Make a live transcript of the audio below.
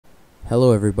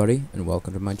Hello everybody, and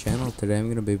welcome to my channel. Today I'm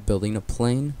going to be building a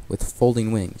plane with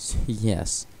folding wings.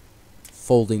 Yes,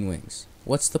 folding wings.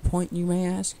 What's the point, you may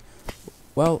ask?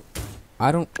 Well,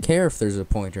 I don't care if there's a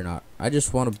point or not. I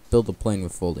just want to build a plane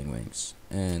with folding wings.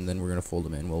 And then we're going to fold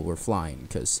them in while we're flying,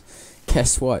 because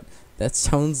guess what? That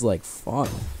sounds like fun.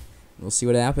 We'll see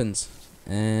what happens.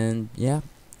 And yeah,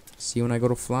 see you when I go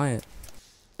to fly it.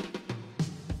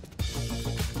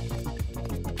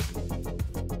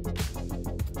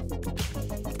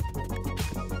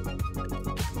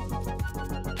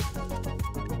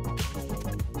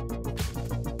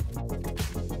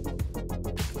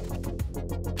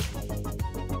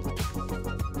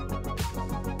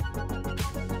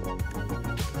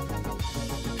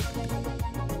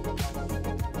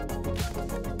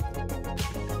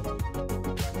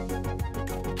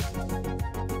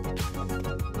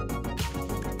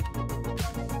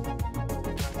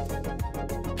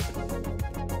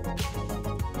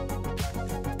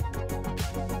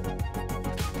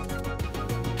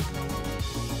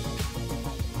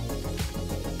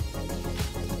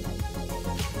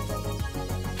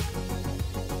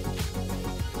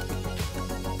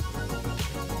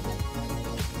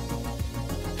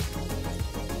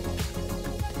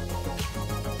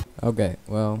 Okay,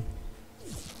 well,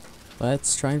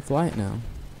 let's try and fly it now.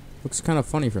 Looks kind of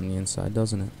funny from the inside,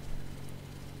 doesn't it?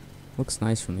 Looks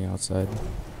nice from the outside.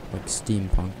 Like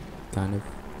steampunk, kind of.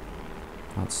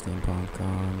 Not steampunk,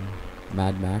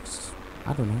 Mad Max.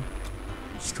 I don't know.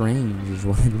 Strange is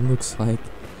what it looks like.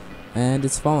 And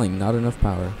it's falling, not enough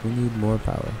power. We need more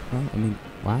power. Well, I mean,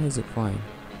 why is it flying?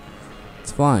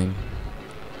 It's flying.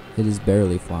 It is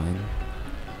barely flying.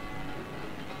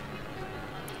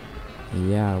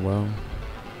 Yeah, well,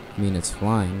 I mean, it's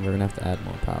flying. We're gonna have to add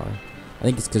more power. I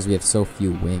think it's because we have so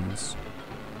few wings.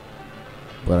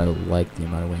 But I like the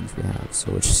amount of wings we have,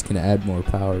 so we're just gonna add more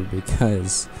power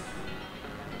because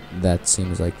that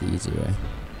seems like the easy way.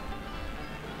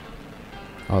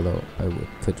 Although I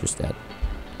could just add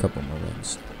a couple more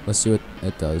wings. Let's see what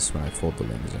it does when I fold the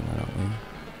wings in, why don't we?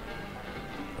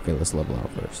 Okay, let's level out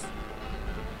first.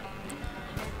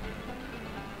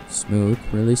 Smooth,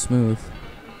 really smooth.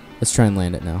 Let's try and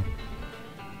land it now.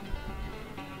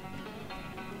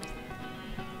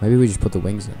 Maybe we just put the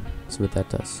wings in. See what that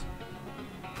does.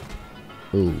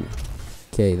 Ooh.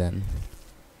 Okay then.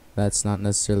 That's not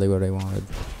necessarily what I wanted.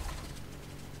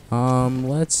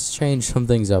 Let's change some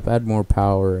things up. Add more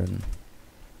power and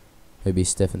maybe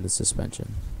stiffen the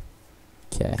suspension.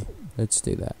 Okay, let's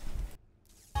do that.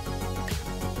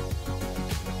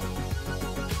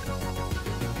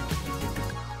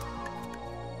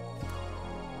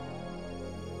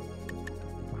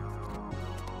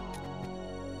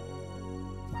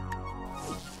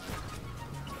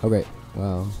 Okay,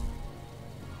 well,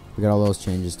 we got all those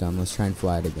changes done. Let's try and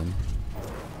fly it again,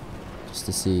 just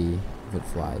to see if it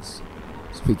flies,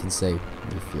 so we can say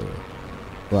we flew it.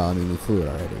 Well, I mean, we flew it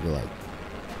already, but like,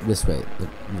 this way, it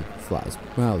flies.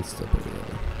 Well, it's still pretty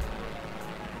early.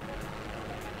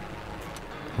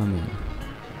 I mean,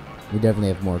 we definitely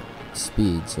have more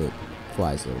speed, so it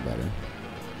flies a little better.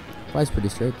 Flies pretty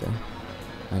straight, though.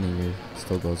 I mean, it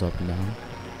still goes up and down.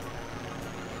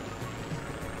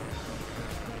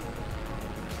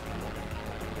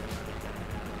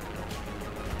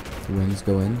 The wings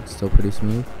go in, still pretty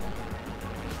smooth.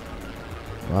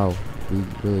 Wow, we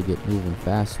really get moving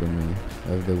fast when we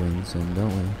have the wings in, don't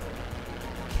we?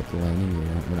 Put the landing gear,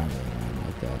 we're not really landing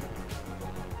like that.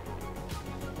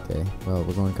 Okay, well,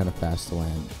 we're going kind of fast to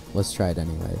land. Let's try it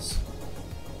anyways.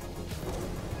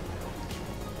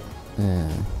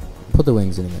 Put the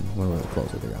wings in again when we're close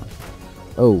to the ground.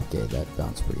 Okay, that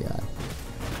bounced pretty high.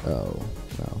 Oh,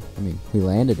 well, I mean, we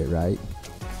landed it right.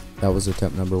 That was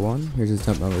attempt number 1. Here's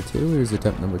attempt number 2. Here's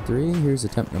attempt number 3. Here's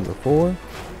attempt number 4.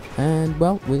 And,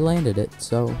 well, we landed it.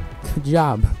 So, good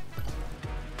job.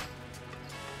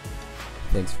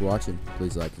 Thanks for watching.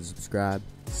 Please like and subscribe.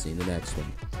 See you in the next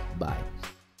one. Bye.